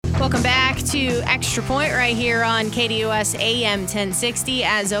Welcome back to Extra Point right here on KDUS AM 1060.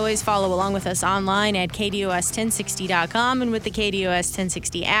 As always, follow along with us online at KDUS1060.com and with the KDUS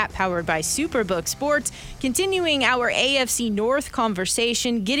 1060 app powered by Superbook Sports. Continuing our AFC North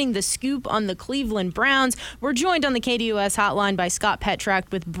conversation, getting the scoop on the Cleveland Browns. We're joined on the KDUS hotline by Scott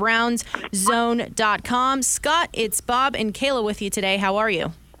Petrak with BrownsZone.com. Scott, it's Bob and Kayla with you today. How are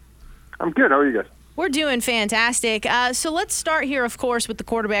you? I'm good. How are you guys? We're doing fantastic. So let's start here, of course, with the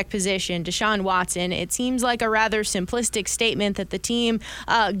quarterback position, Deshaun Watson. It seems like a rather simplistic statement that the team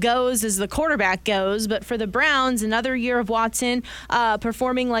goes as the quarterback goes, but for the Browns, another year of Watson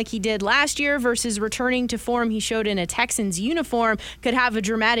performing like he did last year versus returning to form he showed in a Texans uniform could have a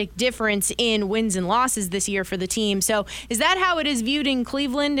dramatic difference in wins and losses this year for the team. So is that how it is viewed in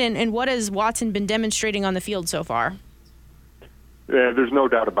Cleveland, and what has Watson been demonstrating on the field so far? Yeah, there's no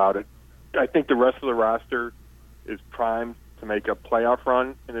doubt about it. I think the rest of the roster is primed to make a playoff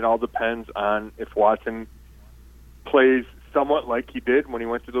run, and it all depends on if Watson plays somewhat like he did when he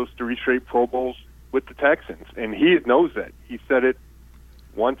went to those 3 straight Pro Bowls with the Texans. And he knows that. He said it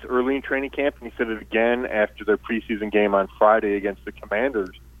once early in training camp, and he said it again after their preseason game on Friday against the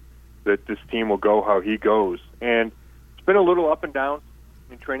Commanders, that this team will go how he goes. And it's been a little up and down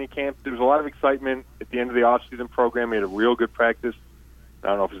in training camp. There was a lot of excitement at the end of the offseason program. He had a real good practice. I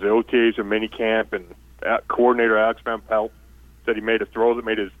don't know if it was the OTAs or minicamp, and coordinator Alex Van Pelt said he made a throw that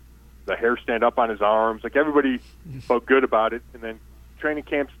made the hair stand up on his arms. Like, everybody felt good about it. And then training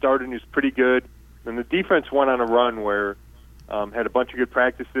camp started, and he was pretty good. And the defense went on a run where had a bunch of good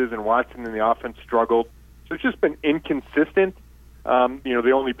practices, and Watson and the offense struggled. So it's just been inconsistent.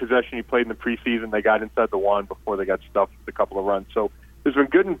 The only possession he played in the preseason, they got inside the 1 before they got stuffed with a couple of runs. So there's been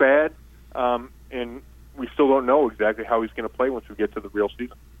good and bad, and we still don't know exactly how he's going to play once we get to the real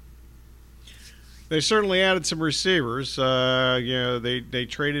season. They certainly added some receivers. They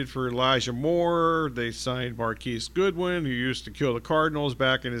traded for Elijah Moore. They signed Marquise Goodwin, who used to kill the Cardinals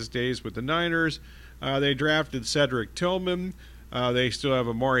back in his days with the Niners. They drafted Cedric Tillman. They still have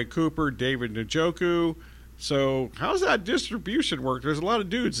Amari Cooper, David Njoku. So how's that distribution work? There's a lot of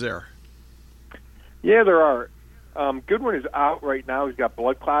dudes there. Yeah, there are. Goodwin is out right now. He's got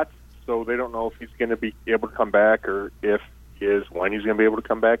blood clots. So they don't know if he's going to be able to come back, or if he is, when he's going to be able to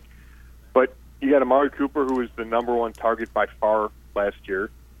come back. But you got Amari Cooper, who was the number 1 target by far last year.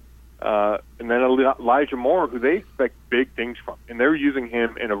 And then Elijah Moore, who they expect big things from. And they're using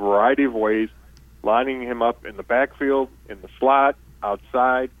him in a variety of ways, lining him up in the backfield, in the slot,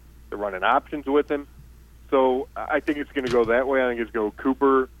 outside. They're running options with him. So I think it's going to go that way. I think it's going to go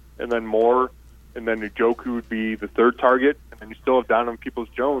Cooper and then Moore, and then Njoku would be the 3rd target. And you still have Donovan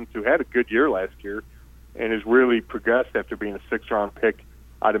Peoples-Jones, who had a good year last year and has really progressed after being a 6th-round pick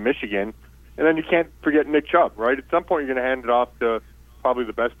out of Michigan. And then you can't forget Nick Chubb, right? At some point, you're going to hand it off to probably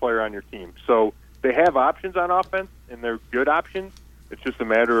the best player on your team. So they have options on offense, and they're good options. It's just a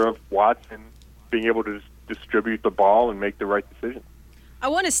matter of Watson being able to distribute the ball and make the right decision. I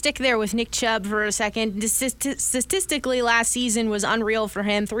want to stick there with Nick Chubb for a second. Statistically, last season was unreal for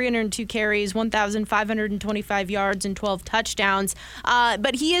him. 302 carries, 1,525 yards, and 12 touchdowns.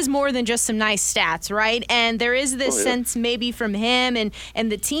 But he is more than just some nice stats, right? And there is this sense maybe from him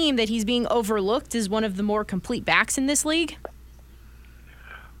and the team that he's being overlooked as one of the more complete backs in this league.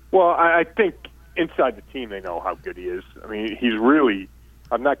 Well, I think inside the team they know how good he is. I mean, he's really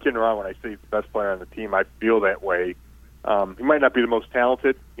 – I'm not kidding around when I say he's the best player on the team. I feel that way. He might not be the most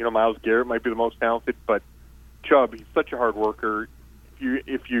talented. Myles Garrett might be the most talented, but Chubb, he's such a hard worker.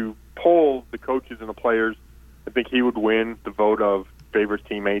 If you poll the coaches and the players, I think he would win the vote of favorite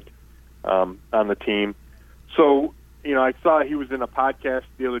teammate on the team. So, I saw he was in a podcast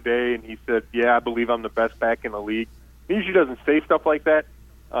the other day, and he said, I believe I'm the best back in the league. He usually doesn't say stuff like that.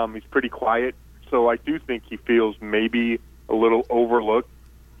 He's pretty quiet. So I do think he feels maybe a little overlooked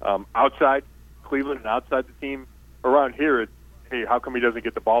outside Cleveland and outside the team. Around here, it's, hey, how come he doesn't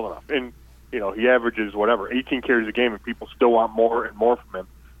get the ball enough? And, he averages, 18 carries a game, and people still want more and more from him.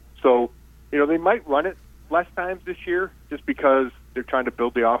 So, they might run it less times this year just because they're trying to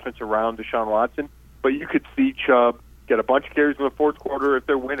build the offense around Deshaun Watson. But you could see Chubb get a bunch of carries in the 4th quarter if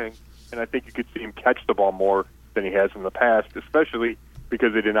they're winning, and I think you could see him catch the ball more than he has in the past, especially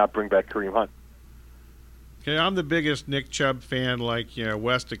because they did not bring back Kareem Hunt. Okay, I'm the biggest Nick Chubb fan,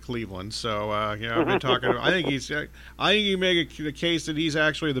 west of Cleveland. So, I've been talking. I think you can make the case that he's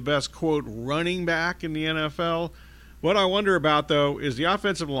actually the best quote running back in the NFL. What I wonder about though is the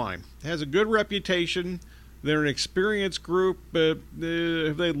offensive line. It has a good reputation. They're an experienced group, but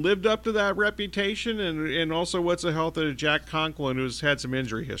have they lived up to that reputation? And also, what's the health of Jack Conklin, who's had some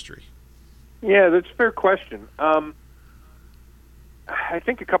injury history? Yeah, that's a fair question. I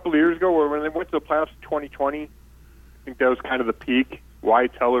think a couple of years ago, or when they went to the playoffs in 2020, I think that was kind of the peak.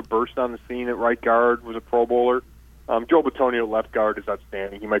 Wyatt Teller burst on the scene at right guard, was a Pro Bowler. Joe Bitonio, left guard, is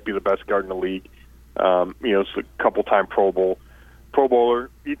outstanding. He might be the best guard in the league. It's a couple-time Pro Bowler.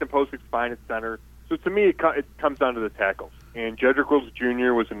 Ethan Postic's fine at center. So to me, it comes down to the tackles. And Jedrick Wills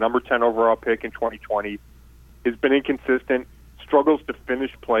Jr. was a number 10 overall pick in 2020. Has been inconsistent, struggles to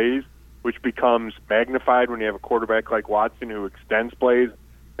finish plays, which becomes magnified when you have a quarterback like Watson who extends plays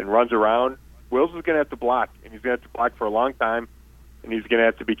and runs around. Wills is going to have to block, and he's going to have to block for a long time, and he's going to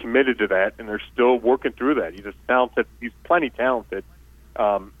have to be committed to that, and they're still working through that. He's plenty talented.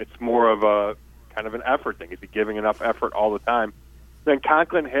 It's more of a kind of an effort thing. Is he giving enough effort all the time? Then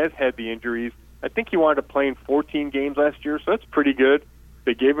Conklin has had the injuries. I think he wound up playing 14 games last year, so that's pretty good.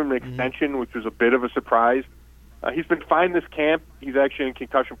 They gave him an extension, which was a bit of a surprise. He's been fine this camp. He's actually in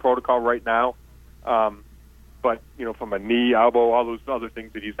concussion protocol right now. But, from a knee, elbow, all those other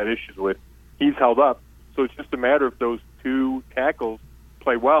things that he's had issues with, he's held up. So it's just a matter of those two tackles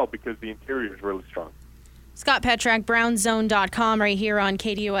play well because the interior is really strong. Scott Petrak, BrownZone.com, right here on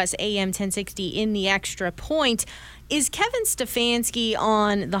KDOS AM 1060 in the Extra Point. Is Kevin Stefanski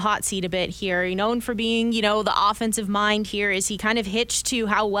on the hot seat a bit here? Known for being, the offensive mind here. Is he kind of hitched to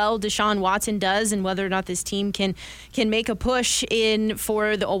how well Deshaun Watson does and whether or not this team can make a push in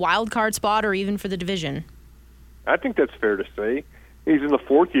for a wild card spot or even for the division? I think that's fair to say. He's in the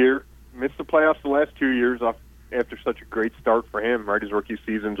fourth year, missed the playoffs the last 2 years after such a great start for him, right? His rookie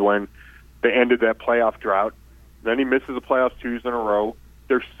season's when they ended that playoff drought. Then he misses the playoffs 2 years in a row.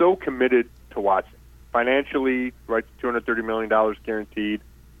 They're so committed to Watson. Financially, right, $230 million guaranteed.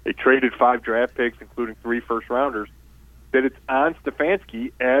 They traded 5 draft picks, including 3 first-rounders, that it's on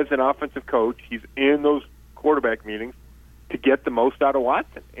Stefanski as an offensive coach. He's in those quarterback meetings to get the most out of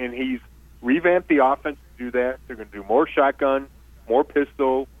Watson. And he's revamped the offense to do that. They're going to do more shotgun, more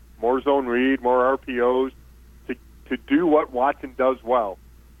pistol, more zone read, more RPOs to do what Watson does well.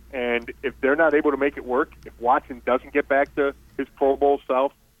 And if they're not able to make it work, if Watson doesn't get back to his Pro Bowl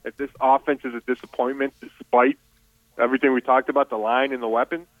self, if this offense is a disappointment despite everything we talked about, the line and the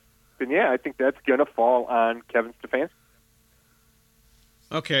weapons, then, I think that's going to fall on Kevin Stefanski.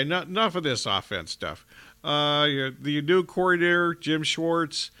 Okay, enough of this offense stuff. The new coordinator, Jim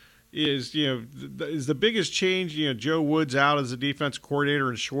Schwartz, is the biggest change. Joe Woods out as the defense coordinator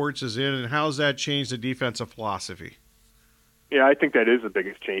and Schwartz is in, and how's that changed the defensive philosophy? Yeah, I think that is the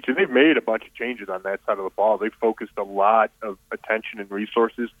biggest change. And they've made a bunch of changes on that side of the ball. They've focused a lot of attention and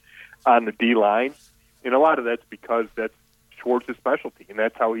resources on the D-line. And a lot of that's because that's Schwartz's specialty, and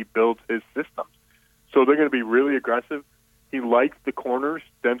that's how he builds his systems. So they're going to be really aggressive. He likes the corners,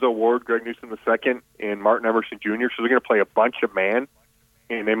 Denzel Ward, Greg Newsome II, and Martin Emerson Jr., so they're going to play a bunch of man.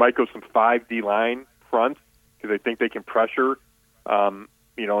 And they might go some 5 D-line fronts because they think they can pressure, and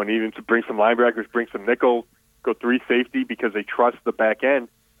even to bring some linebackers, bring some nickel, go 3 safety because they trust the back end.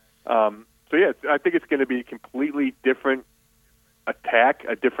 I think it's going to be a completely different attack,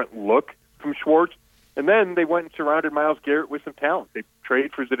 a different look from Schwartz. And then they went and surrounded Myles Garrett with some talent. They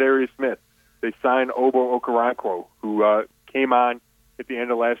traded for Za'Darius Smith. They signed Obo Okoronkwo, who came on at the end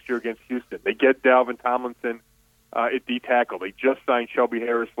of last year against Houston. They get Dalvin Tomlinson at D-tackle. They just signed Shelby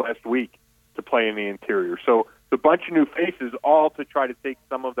Harris last week to play in the interior. So a bunch of new faces, all to try to take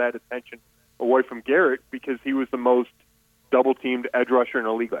some of that attention away from Garrett because he was the most double-teamed edge rusher in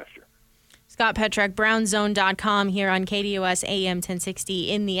the league last year. Scott Petrak, BrownZone.com here on KDOS AM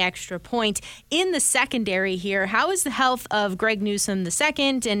 1060 in the Extra Point. In the secondary here, how is the health of Greg Newsome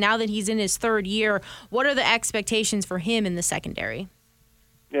II? And now that he's in his 3rd year, what are the expectations for him in the secondary?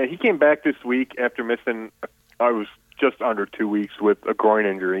 Yeah, he came back this week after missing, I was just under 2 weeks with a groin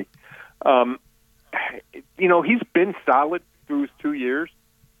injury. He's been solid through his 2 years.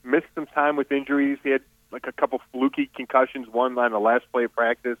 Missed some time with injuries. He had like a couple fluky concussions, one on the last play of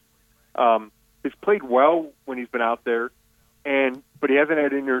practice. He's played well when he's been out there, but he hasn't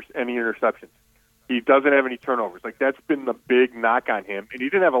had any interceptions. He doesn't have any turnovers. Like, that's been the big knock on him, and he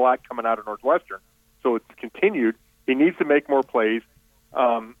didn't have a lot coming out of Northwestern, so it's continued. He needs to make more plays.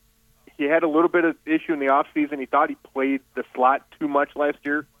 He had a little bit of issue in the offseason. He thought he played the slot too much last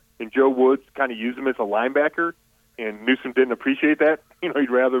year, and Joe Woods kind of used him as a linebacker, and Newsome didn't appreciate that.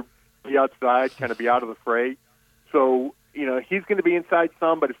 He'd rather be outside, kind of be out of the fray. So, he's going to be inside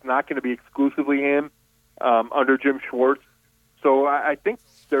some, but it's not going to be exclusively him under Jim Schwartz. So I think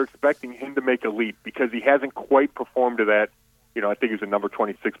they're expecting him to make a leap because he hasn't quite performed to that. I think he was a number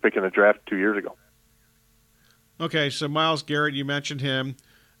 26 pick in the draft 2 years ago. Okay, so Myles Garrett, you mentioned him.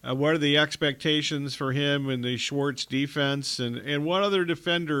 What are the expectations for him in the Schwartz defense? And what other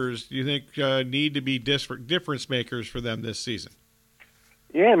defenders do you think need to be difference makers for them this season?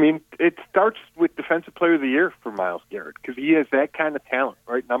 Yeah, I mean, it starts with Defensive Player of the Year for Myles Garrett because he has that kind of talent,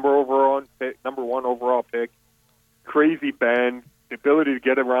 right? Number one overall pick, crazy bend, the ability to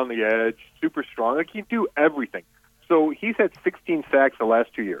get around the edge, super strong. Like, he can do everything. So he's had 16 sacks the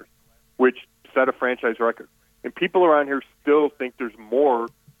last 2 years, which set a franchise record. And people around here still think there's more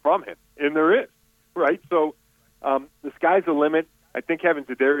from him, and there is, right? So the sky's the limit. I think having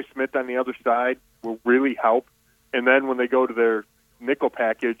Za'Darius Smith on the other side will really help. And then when they go to their nickel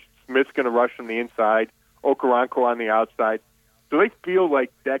package, Smith's going to rush from the inside, Okoronkwo on the outside. So they feel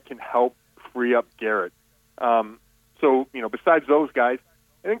like that can help free up Garrett. So, besides those guys,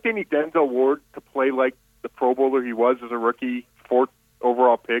 I think they need Denzel Ward to play like the Pro Bowler he was as a rookie, 4th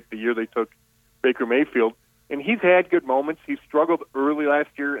overall pick the year they took Baker Mayfield. And he's had good moments. He struggled early last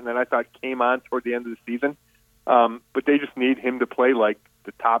year, and then I thought came on toward the end of the season. But they just need him to play like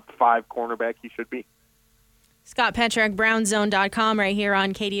the top 5 cornerback he should be. Scott Petrak, BrownZone.com, right here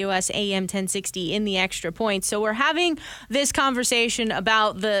on KDOS AM 1060 in the Extra Point. So we're having this conversation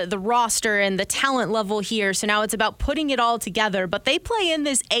about the roster and the talent level here. So now it's about putting it all together. But they play in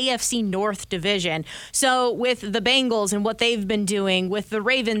this AFC North division. So with the Bengals and what they've been doing, with the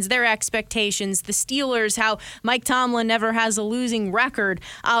Ravens, their expectations, the Steelers, how Mike Tomlin never has a losing record.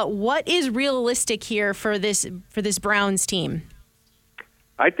 What is realistic here for this Browns team?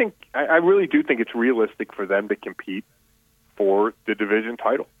 I really do think it's realistic for them to compete for the division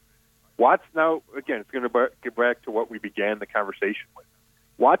title. Watson, now, again, it's going to get back to what we began the conversation with.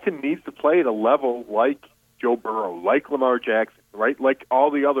 Watson needs to play at a level like Joe Burrow, like Lamar Jackson, right? Like all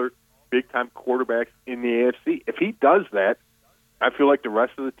the other big-time quarterbacks in the AFC. If he does that, I feel like the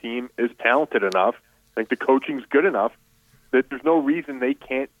rest of the team is talented enough. I think the coaching's good enough that there's no reason they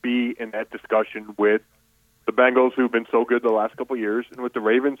can't be in that discussion with the Bengals, who've been so good the last couple of years, and with the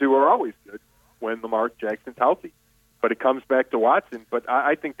Ravens, who are always good when Lamar Jackson's healthy. But it comes back to Watson. But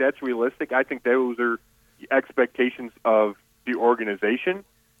I think that's realistic. I think those are the expectations of the organization.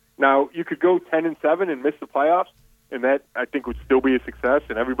 Now, you could go 10-7 and miss the playoffs, and that, I think, would still be a success,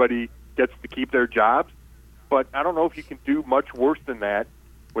 and everybody gets to keep their jobs. But I don't know if you can do much worse than that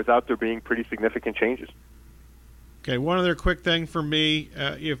without there being pretty significant changes. Okay, one other quick thing for me.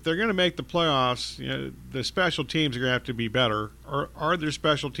 If they're going to make the playoffs, the special teams are going to have to be better. Or are their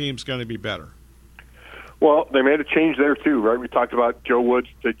special teams going to be better? Well, they made a change there, too, right? We talked about Joe Woods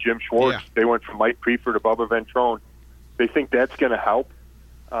to Jim Schwartz. Yeah. They went from Mike Prefer to Bubba Ventrone. They think that's going to help.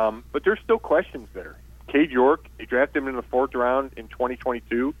 But there's still questions there. Cade York, they drafted him in the 4th round in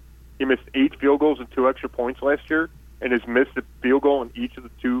 2022. He missed 8 field goals and 2 extra points last year and has missed a field goal in each of the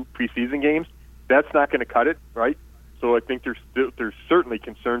 2 preseason games. That's not going to cut it, right? So I think there's certainly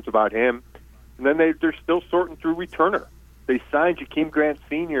concerns about him. And then they're still sorting through returner. They signed Jakeem Grant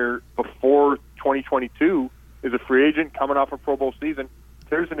Sr. before 2022 as a free agent coming off a Pro Bowl season,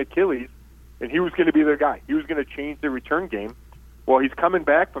 tears an Achilles, and he was going to be their guy. He was going to change their return game. Well, he's coming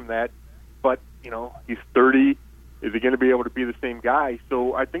back from that, but, he's 30. Is he going to be able to be the same guy?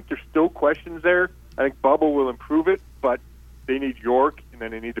 So I think there's still questions there. I think Bubba will improve it, but they need York, and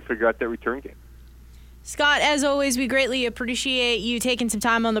then they need to figure out that return game. Scott, as always, we greatly appreciate you taking some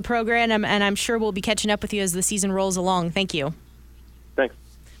time on the program, and I'm sure we'll be catching up with you as the season rolls along. Thank you. Thanks.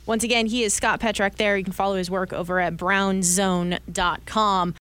 Once again, he is Scott Petrak there. You can follow his work over at BrownZone.com.